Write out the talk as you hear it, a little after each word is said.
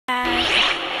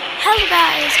Hello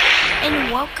guys,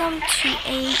 and welcome to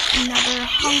another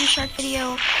Hungry Shark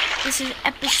video. This is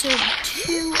episode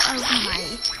 2 of my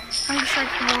Hungry Shark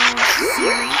World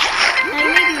series. Now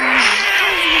you may be wondering,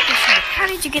 how did you get this shark? How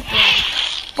did you get there?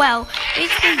 Well,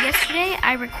 basically yesterday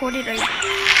I recorded a whole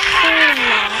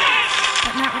lot,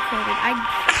 but not recorded, I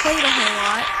played a whole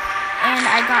lot, and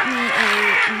I got me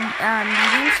a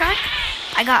medium shark.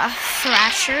 I got a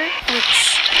thrasher,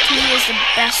 which to me is the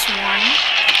best one.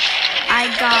 I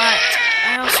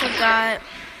also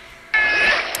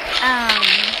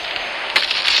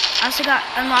got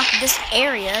unlocked this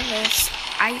area, this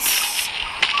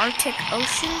Arctic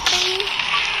Ocean thing.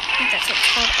 I think that's what it's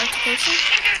called, Arctic Ocean.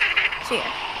 So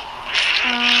yeah.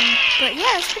 But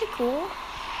yeah, it's pretty cool.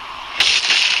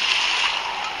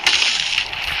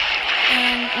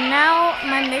 And now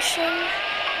my mission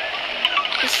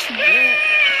is to get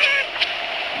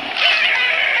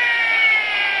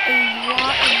a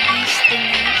lot of these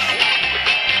things.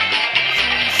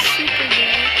 Sounds super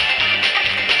good.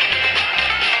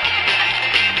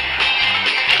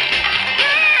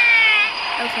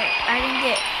 Okay, I didn't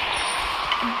get.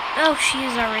 Oh, she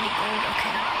is already gold.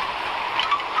 Okay.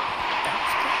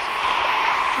 That's good.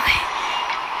 Okay.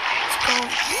 Let's go.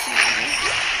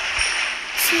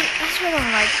 See, that's what I'm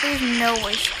like. There's no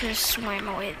way she could have swam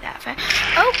away that fast.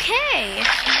 Okay.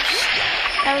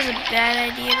 That was a bad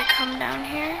idea to come down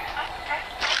here.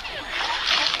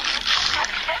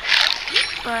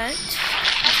 But I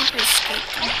think we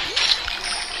escaped them.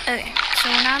 Okay, so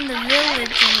we're not in the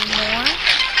village anymore.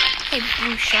 Hey,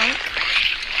 blue shark.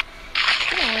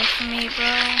 Get away from me,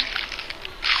 bro.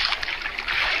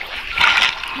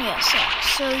 Yeah,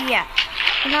 so yeah.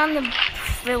 We're not in the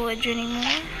village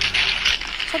anymore.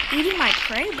 Stop eating my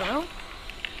prey, bro.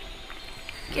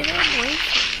 Get away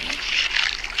from me.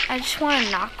 I just want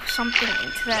to knock something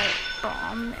into that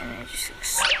bomb and it just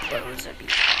explodes. That'd be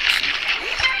awesome.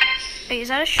 Wait, is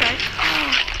that a shark?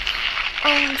 Oh,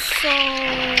 I'm so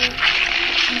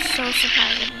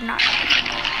surprised I did not know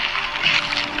that.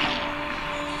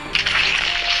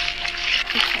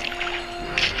 Okay.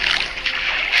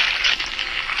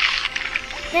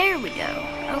 There we go.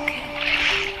 Okay.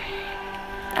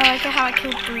 I like how I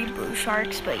killed 3 blue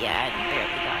sharks, but yeah, I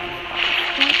barely got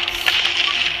any points.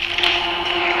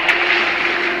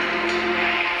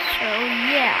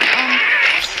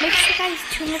 Make sure you guys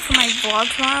tune in for my vlog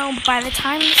tomorrow. By the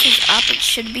time this is up, it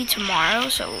should be tomorrow.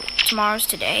 So tomorrow's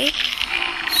today.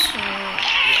 So yeah,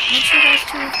 make sure you guys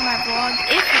tune in for my vlog.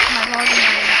 If my vlog is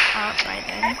up by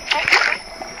then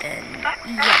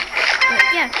yeah. But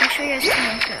yeah, make sure you guys tune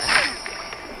in for that.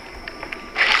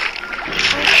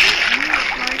 I need a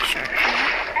large shark for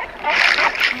that.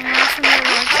 And I also need a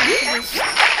large shark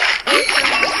for this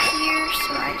over here.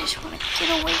 So I just want to get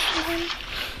away from him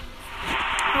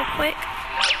real quick.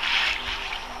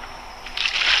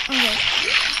 Okay.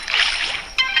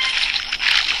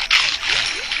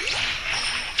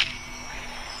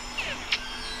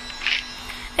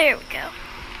 There we go.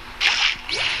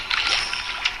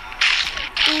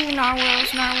 Ooh,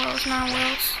 narwhals, narwhals,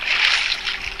 narwhals.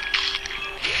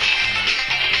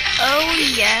 Oh,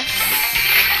 yes.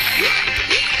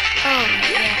 Oh,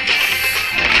 yes.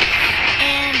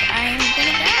 And I'm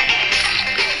gonna die.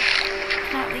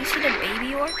 Can I at least hit a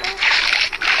baby orca?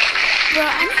 Bro,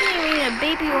 I can't even eat a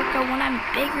baby orca when I'm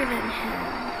bigger than him.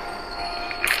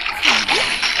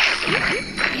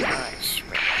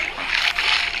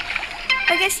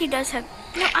 I guess he does have.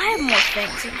 No, I have more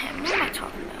fangs than him. What am I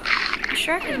talking about? The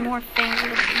shark has more fangs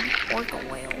than a baby orca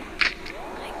whale.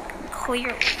 Like,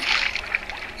 clearly.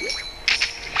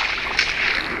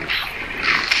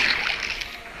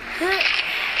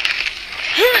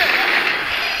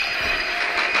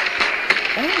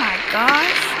 Oh my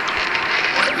gosh.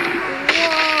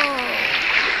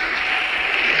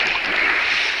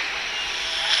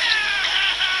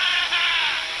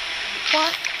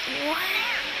 What?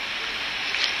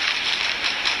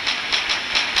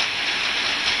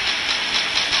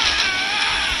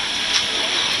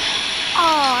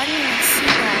 Oh, I didn't even see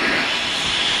that.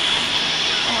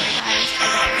 Oh, guys, I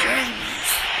got gems.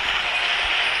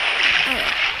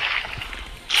 Okay.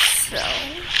 So,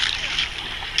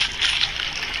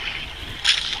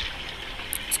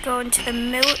 let's go into the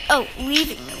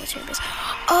leaving military base.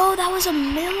 Oh, that was a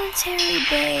military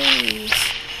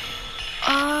base.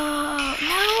 Oh,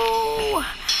 no.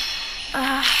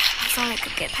 I thought I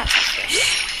could get past the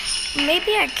fish.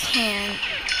 Maybe I can.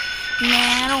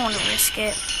 Nah, I don't want to risk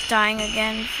it. Dying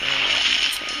again for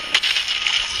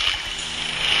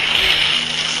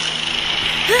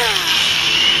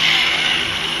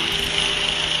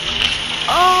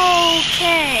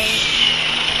Okay.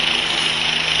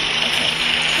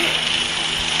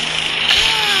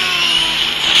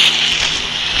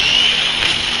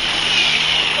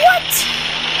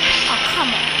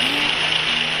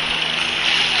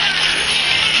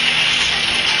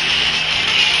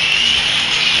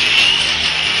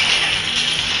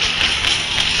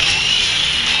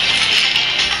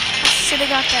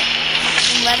 got that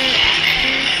letter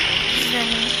after, then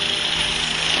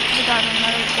I could have gotten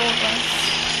another gold rush.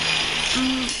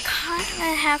 Kind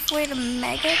of halfway to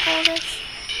Mega Gold Rush.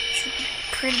 Should be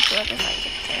pretty good if I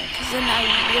get there, because then I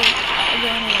really need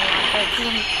a lot,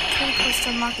 because I'm pretty close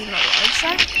to unlocking the large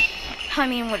shark. I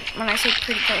mean, when I say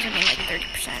pretty close, I mean like 30%.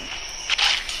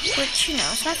 Which, you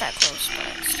know, it's not that close,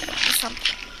 but still, it's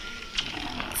something.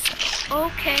 So,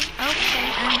 okay.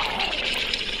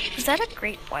 Is that a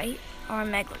great white or a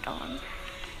megalodon?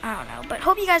 I don't know, but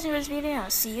hope you guys enjoyed this video, and I'll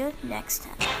see you next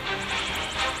time.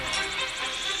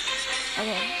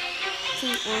 Okay,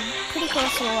 see, we're pretty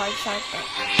close to the large shark, but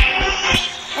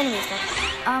anyways, guys,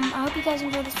 I hope you guys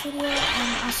enjoyed this video,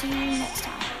 and I'll see you next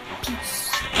time.